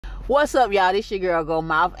What's up, y'all? This your girl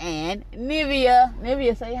Goldmouth and Nivea.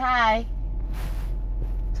 Nivea, say hi.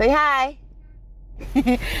 Say hi.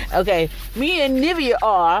 Okay, me and Nivea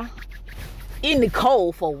are in the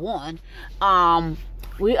cold for one.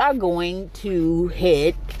 We are going to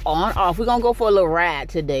head on off. We're gonna go for a little ride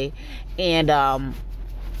today, and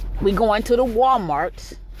we're going to the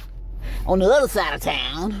Walmart on the other side of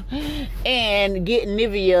town and get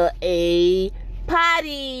Nivea a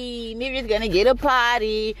potty. Nivea's gonna get a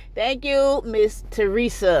potty. Thank you, Miss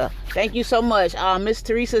Teresa. Thank you so much. Miss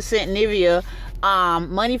Teresa sent Nivea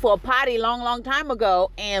money for a potty long time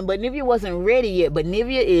ago, but Nivea wasn't ready yet. But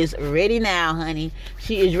Nivea is ready now, honey.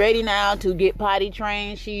 She is ready now to get potty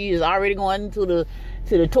trained. She is already going to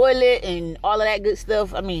the toilet and all of that good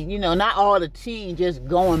stuff. I mean, you know, not all the teen just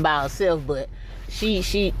going by herself, but she's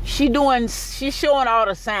showing all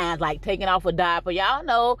the signs, like taking off a diaper. Y'all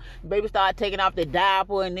know, baby start taking off the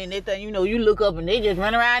diaper, and then they think, you know, you look up and they just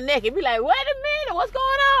run around naked. Be like, wait a minute, what's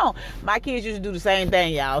going on? My kids used to do the same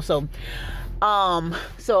thing, y'all. So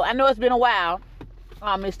I know it's been a while,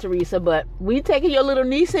 Miss Teresa, but we taking your little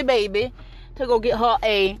niecey baby to go get her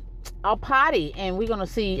a potty, and we're gonna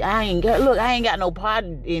see. I ain't got no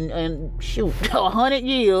potty in shoot 100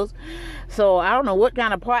 years, so I don't know what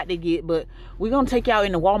kind of pot to get, but we're gonna take y'all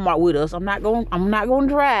in the Walmart with us. I'm not gonna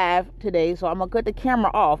drive today, so I'm gonna cut the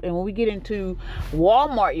camera off, and when we get into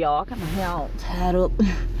Walmart, y'all, I got my hair all tied up.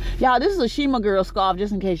 Y'all, this is a Shima girl scarf,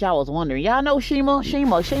 just in case y'all was wondering. Y'all know Shima from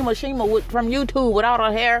YouTube with all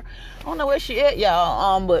her hair. I don't know where she at,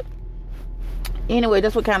 y'all, but anyway,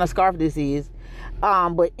 that's what kind of scarf this is.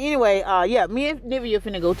 But anyway, yeah, me and Nivea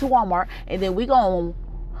finna go to Walmart, and then we gonna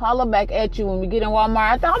holler back at you when we get in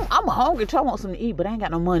Walmart. I'm hungry, so I want something to eat, but I ain't got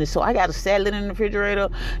no money, so I got a salad in the refrigerator.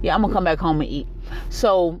 Yeah, I'm gonna come back home and eat.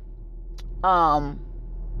 So,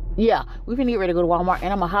 yeah, we finna get ready to go to Walmart,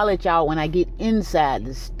 and I'm gonna holler at y'all when I get inside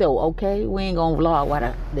the store, okay? We ain't gonna vlog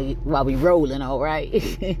while we rolling, all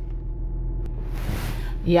right?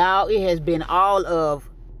 Y'all, it has been all of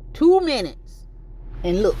 2 minutes,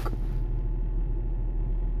 and look.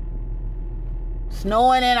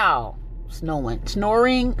 Snowing and all. Snoring,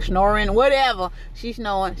 whatever. She's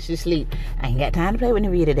snoring, she's asleep. I ain't got time to play with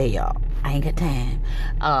Nivea today, y'all. I ain't got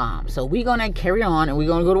time. So we gonna carry on, and we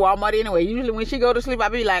gonna go to Walmart anyway. Usually when she go to sleep, I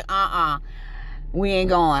be like, we ain't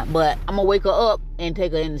going. But I'm gonna wake her up and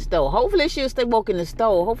take her in the store. Hopefully she'll stay woke in the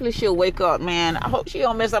store. Hopefully she'll wake up, man. I hope she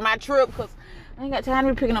don't mess up my trip, because I ain't got time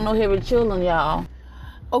to be picking up no heavy children, y'all.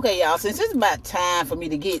 Okay, y'all, since it's about time for me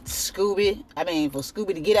to get for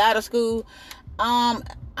Scooby to get out of school, I'm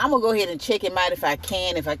gonna go ahead and check him out if I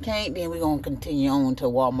can. If I can't, then we're gonna continue on to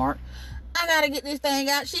Walmart. I gotta get this thing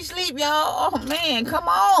out. She sleep, y'all. Oh man, come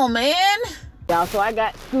on, man. Y'all, so I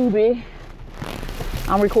got Scooby.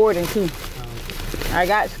 I'm recording too. I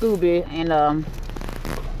got Scooby, and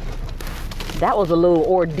that was a little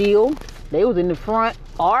ordeal. They was in the front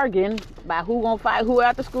arguing about who gonna fight who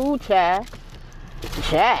after school, child.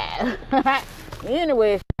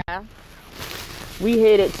 Anyway, child, we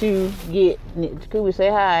headed to get Scooby. Say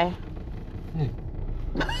hi.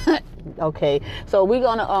 Okay, so we're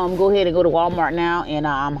gonna go ahead and go to Walmart now, and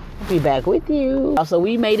I'll be back with you. So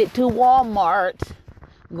we made it to Walmart,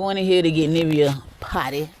 going in here to get Nivea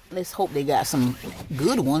potty. Let's hope they got some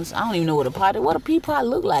good ones. I don't even know what a pea pot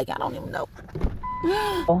look like. I don't even know.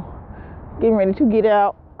 Getting ready to get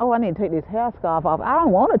out. Oh, I need to take this hair scarf off. I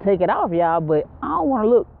don't want to take it off, y'all, but I don't want to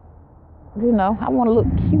look, you know, I want to look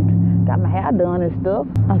cute. Got my hair done and stuff.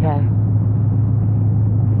 Okay.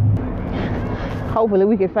 Hopefully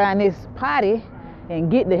we can find this potty and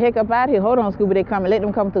get the heck up out of here. Hold on, Scooby, they coming. Let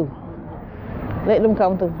them come through. Let them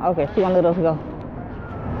come through. Okay, she gonna let us go.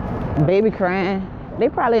 Baby crying. They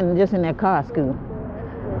probably just in their car, Scooby.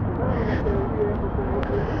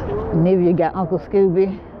 Nivea got Uncle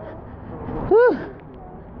Scooby. Whew.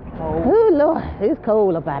 Oh Lord, it's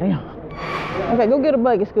cold up out here. Okay, go get a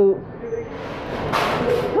bucket, Scoob.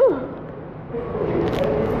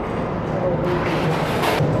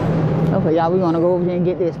 Okay, y'all, we're gonna go over here and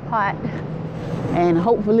get this pot, and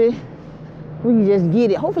hopefully we can just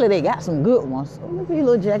get it. Hopefully they got some good ones. Look at these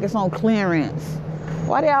little jackets on clearance.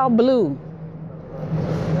 Why they all blue?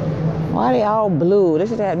 Why they all blue? They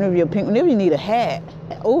should have Nivea pink. Nivea need a hat.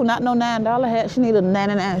 Oh, not no $9 hat. She need a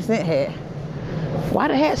 99-cent hat. Why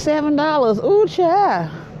the hat $7? Ooh, child.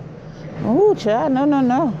 Ooh, child.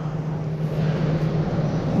 No.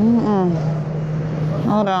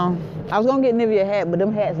 Hold on. I was gonna get Nivea a hat, but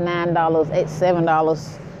them hats $9,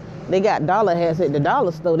 $7. They got dollar hats at the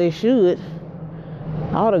dollar store. They should.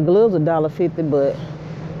 All the gloves are $1.50, but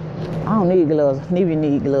I don't need gloves. Nivea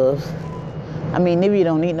need gloves. I mean, Nivea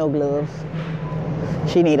don't need no gloves.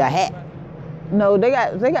 She need a hat. No, they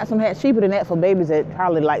got some hats cheaper than that for babies at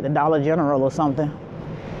probably like the Dollar General or something.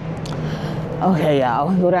 Okay,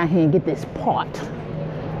 y'all, go down here and get this pot.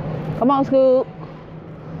 Come on, Scoop.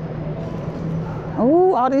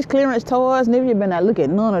 Oh, all these clearance toys. Nivea better not look at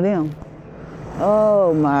none of them.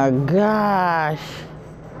 Oh my gosh.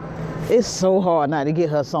 It's so hard not to get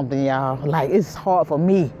her something, y'all. Like, it's hard for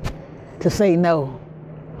me to say no.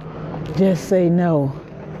 Just say no.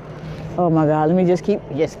 Oh my God, let me just keep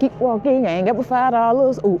walking. I ain't got but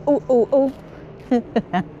 $5. Ooh, ooh, ooh, ooh.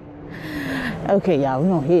 Okay, y'all, we're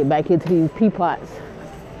gonna head back into these pea pots.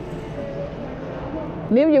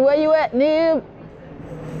 Nivea, where you at, Niv?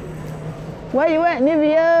 Where you at,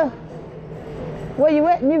 Nivea? Where you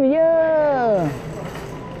at, Nivea?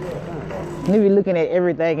 Nivea looking at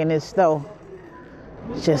everything in this store.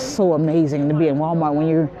 It's just so amazing to be in Walmart when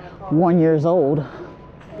you're 1 year old.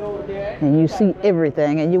 And you see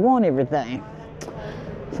everything and you want everything.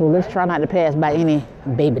 So let's try not to pass by any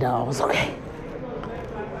baby dolls, okay?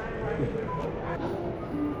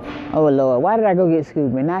 Oh Lord, why did I go get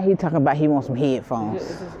Scooby? Now he talking about he wants some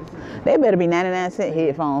headphones. They better be 99-cent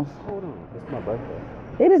headphones. Hold on, it's my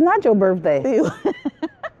birthday. It is not your birthday.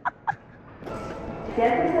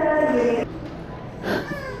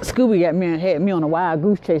 Scooby had me on a wild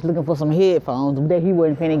goose chase looking for some headphones that he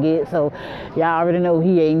wasn't finna get, so y'all already know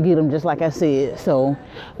he ain't get them, just like I said. So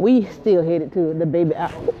we still headed to the baby.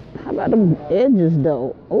 How about them edges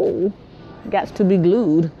though? Oh, got to be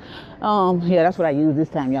glued. Yeah, that's what I use this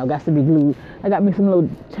time, y'all. Got to be glued. I got me some little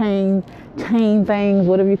chain things,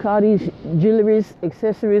 whatever you call these, jewelries,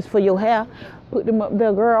 accessories for your hair. Put them up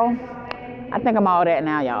there, girl. I think I'm all that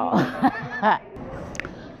now, y'all.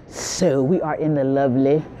 So we are in the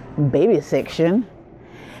lovely baby section,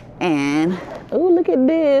 and oh, look at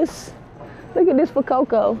this. Look at this for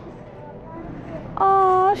Coco.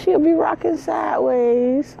 Oh, she'll be rocking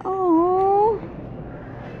sideways. Oh,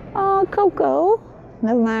 Coco.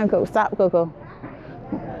 Never mind, Coco. Stop, Coco.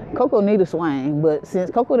 Coco need a swing, but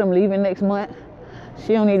since Coco them leaving next month,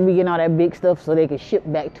 she don't need to be getting all that big stuff so they can ship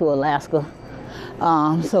back to Alaska.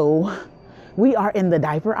 So we are in the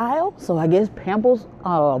diaper aisle, so I guess Pampers,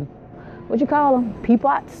 what you call them? Pea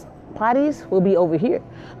pots, potties will be over here.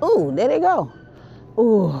 Ooh, there they go.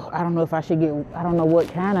 Ooh, I don't know if I should get, I don't know what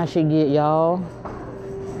kind I should get, y'all.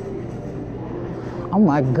 Oh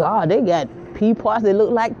my God, they got pea pots that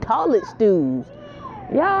look like toilet stools.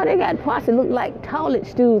 Y'all, they got pots that look like toilet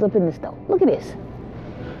stools up in the store. Look at this.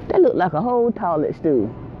 They look like a whole toilet stool.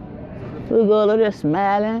 Little girl over there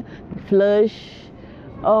smiling, flush.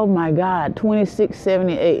 Oh my God,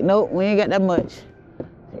 $26.78. Nope, we ain't got that much.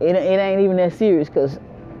 It ain't even that serious because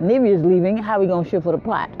Nivea's leaving. How we gonna ship for the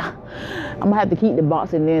pot? I'm gonna have to keep the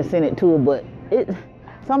box and then send it to her. But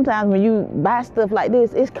sometimes when you buy stuff like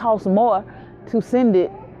this, it costs more to send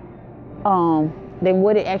it than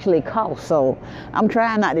what it actually costs. So I'm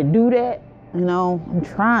trying not to do that. You know, I'm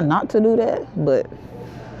trying not to do that. But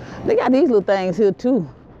they got these little things here too.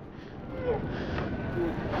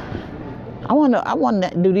 I want to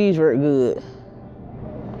do these very good.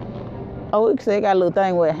 Oh, it say got a little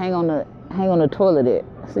thing where it hang on the toilet at.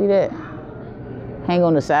 See that? Hang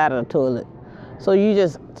on the side of the toilet. So you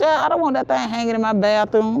just, I don't want that thing hanging in my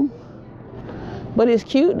bathroom. But it's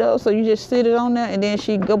cute though, so you just sit it on there and then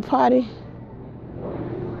she go potty.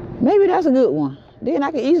 Maybe that's a good one. Then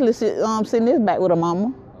I can easily sit this back with her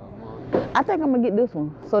mama. I think I'm gonna get this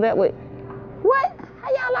one. So that way, what? How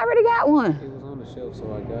y'all already got one? It was on the shelf,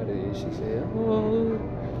 so I got it, and she said, oh.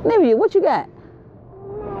 Nivea, what you got?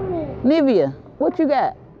 Nivea, what you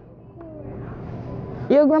got?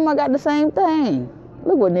 Your grandma got the same thing.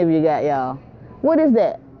 Look what Nivea got, y'all. What is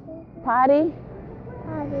that? Potty?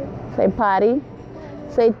 Potty. Say potty.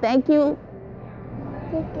 Say thank you.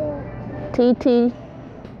 Thank you. TT.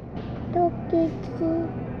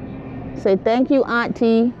 Say thank you,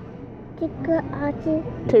 Auntie. Thank you, Auntie.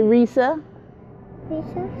 Teresa.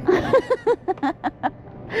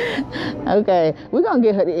 Okay, we're gonna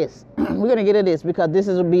get her this. We're gonna get her this because this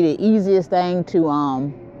will be the easiest thing to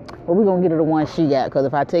well, we're gonna get her the one she got, because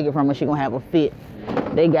if I take it from her, she gonna have a fit.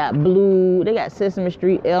 They got blue, they got Sesame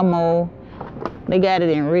Street Elmo, they got it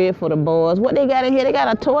in red for the boys. What they got in here? They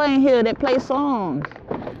got a toy in here that plays songs.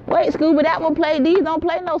 Wait, Scooby, that one play, these don't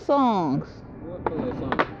play no songs. What play a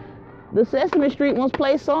song? The Sesame Street ones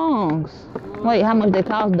play songs. Wait, how much they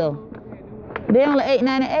cost though? They only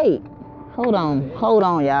 $8.98. Hold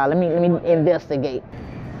on, y'all. Let me investigate.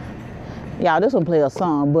 Y'all, this one play a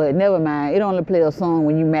song, but never mind. It only play a song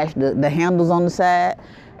when you match the handles on the side.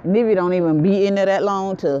 Nivea don't even be in there that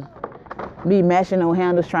long to be matching no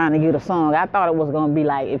handles trying to get a song. I thought it was gonna be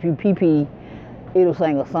like if you pee-pee, it'll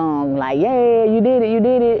sing a song like, yeah, you did it, you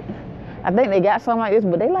did it. I think they got something like this,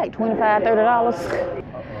 but they like $25,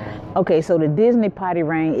 $30. Okay, so the Disney potty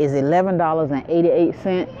ring is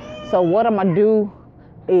 $11.88. So what I'm gonna do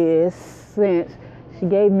is, since she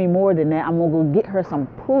gave me more than that, I'm gonna go get her some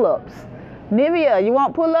pull-ups. Nivea, you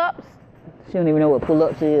want pull-ups? She don't even know what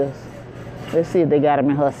pull-ups is. Let's see if they got them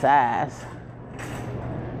in her size.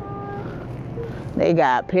 They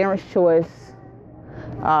got Parents' Choice,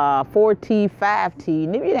 4T, 5T.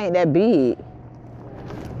 Nivea ain't that big.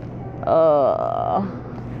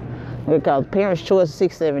 Because Parents' Choice is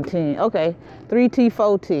 617. Okay, 3T,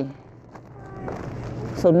 4T.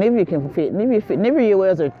 So Nivea can fit. Nivea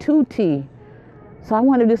wears a 2T. So I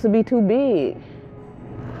wonder if this would be too big.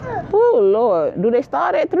 Oh Lord, do they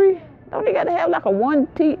start at 3? Don't they got to have like a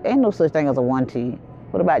 1T? Ain't no such thing as a 1T.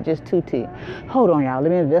 What about just 2T? Hold on, y'all.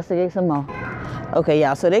 Let me investigate some more. Okay,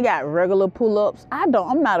 y'all. So they got regular pull-ups.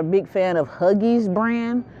 I'm not a big fan of Huggies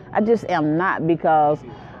brand. I just am not, because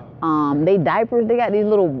they diapers. They got these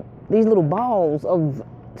little balls of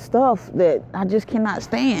stuff that I just cannot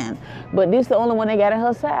stand. But this the only one they got in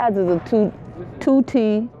her size is a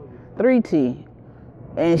 2T, 3T,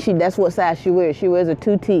 and that's what size she wears. She wears a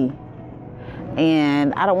 2T.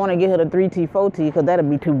 And I don't want to get her the 3T, 4T, because that'll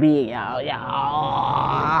be too big, y'all.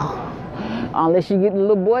 Unless you get the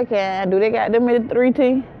little boy can. Do they got them in the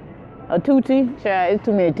 3T? A 2T? Child, it's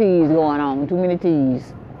too many T's going on. Too many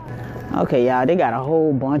T's. Okay, y'all, they got a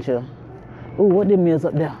whole bunch of... Ooh, what them is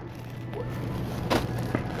up there?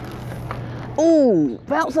 Ooh,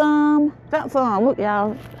 found some. Look,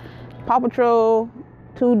 y'all. Paw Patrol,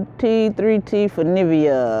 2T, 3T for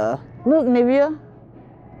Nivea. Look, Nivea.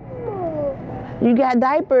 You got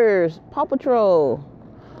diapers, Paw Patrol.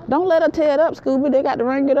 Don't let her tear it up, Scooby. They got to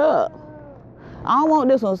ring it up. I don't want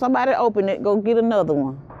this one. Somebody open it. Go get another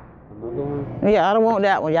one. Another one? Yeah, I don't want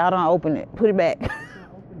that one. Y'all don't open it. Put it back.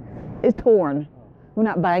 It's torn. We're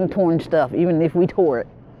not buying torn stuff, even if we tore it.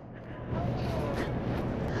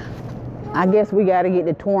 I guess we got to get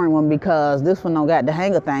the torn one, because this one don't got the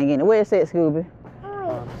hanger thing in it. Where is it, Scooby?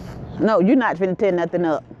 No, you're not finna tear nothing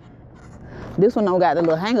up. This one don't got the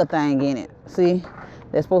little hanger thing in it. See,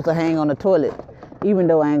 they're supposed to hang on the toilet. Even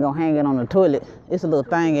though I ain't gonna hang it on the toilet, it's a little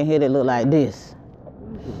thing in here that look like this.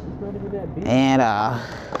 And I'm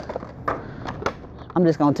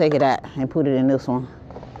just gonna take it out and put it in this one.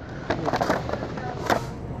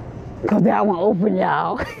 Cause that one open,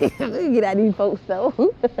 y'all. Get out these folks though.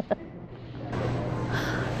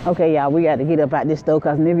 Okay, y'all, we got to get up out this stove,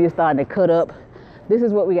 cause Nivea's starting to cut up. This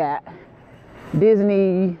is what we got.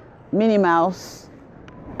 Disney Minnie Mouse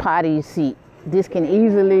potty seat. She can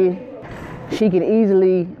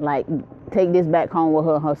easily like take this back home with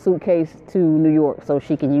her suitcase to New York, so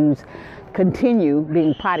she can continue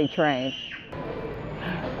being potty trained.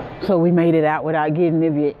 So we made it out without getting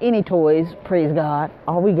Nivea any toys, praise God.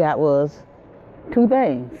 All we got was 2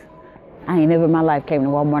 things. I ain't never in my life came to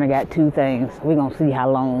Walmart and got 2 things. We're gonna see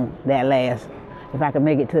how long that lasts. If I can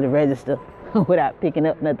make it to the register without picking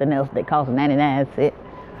up nothing else that costs 99 cents.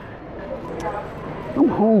 I'm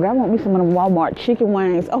hungry. I want me some of them Walmart chicken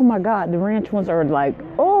wings. Oh my God, the ranch ones are like,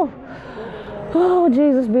 oh,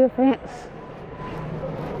 Jesus, be offense.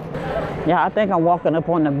 Yeah, I think I'm walking up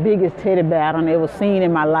on the biggest teddy bear I done ever seen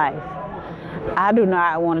in my life. I do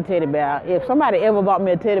not want a teddy bear. If somebody ever bought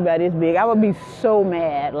me a teddy bear this big, I would be so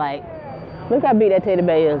mad. Like, look how big that teddy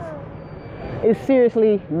bear is. It's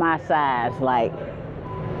seriously my size. Like,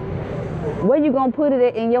 where you gonna put it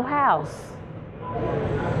at in your house?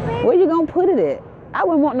 Where you gonna put it at? I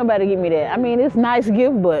wouldn't want nobody to give me that. I mean, it's a nice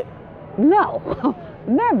gift, but no,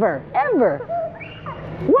 never, ever.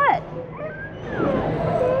 What?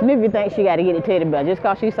 Nivea thinks she got to get a teddy bear just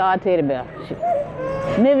because she saw a teddy bear.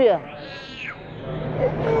 Nivea,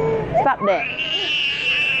 stop that.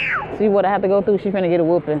 See what I have to go through? She finna get a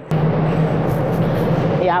whooping.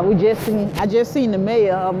 Yeah, I just seen the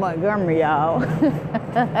mayor of Montgomery, y'all.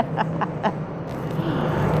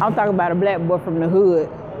 I'm talking about a black boy from the hood.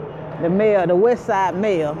 The mayor, the West Side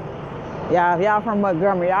mayor. Y'all, if y'all from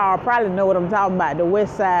Montgomery, y'all probably know what I'm talking about, the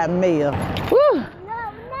West Side mayor. Woo.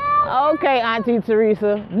 Okay, Auntie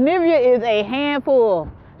Teresa. Nivea is a handful.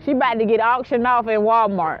 She about to get auctioned off in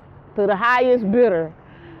Walmart to the highest bidder.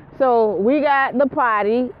 So we got the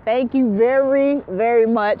potty. Thank you very, very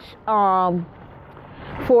much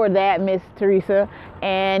for that, Miss Teresa.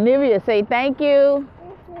 And Nivea, say thank you.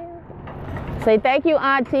 Say thank you,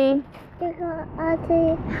 Auntie. Thank you,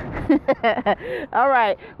 Auntie. All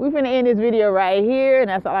right, we're finna end this video right here, and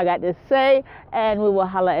that's all I got to say. And we will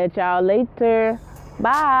holler at y'all later.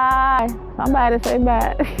 Bye. Somebody say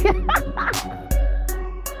bye.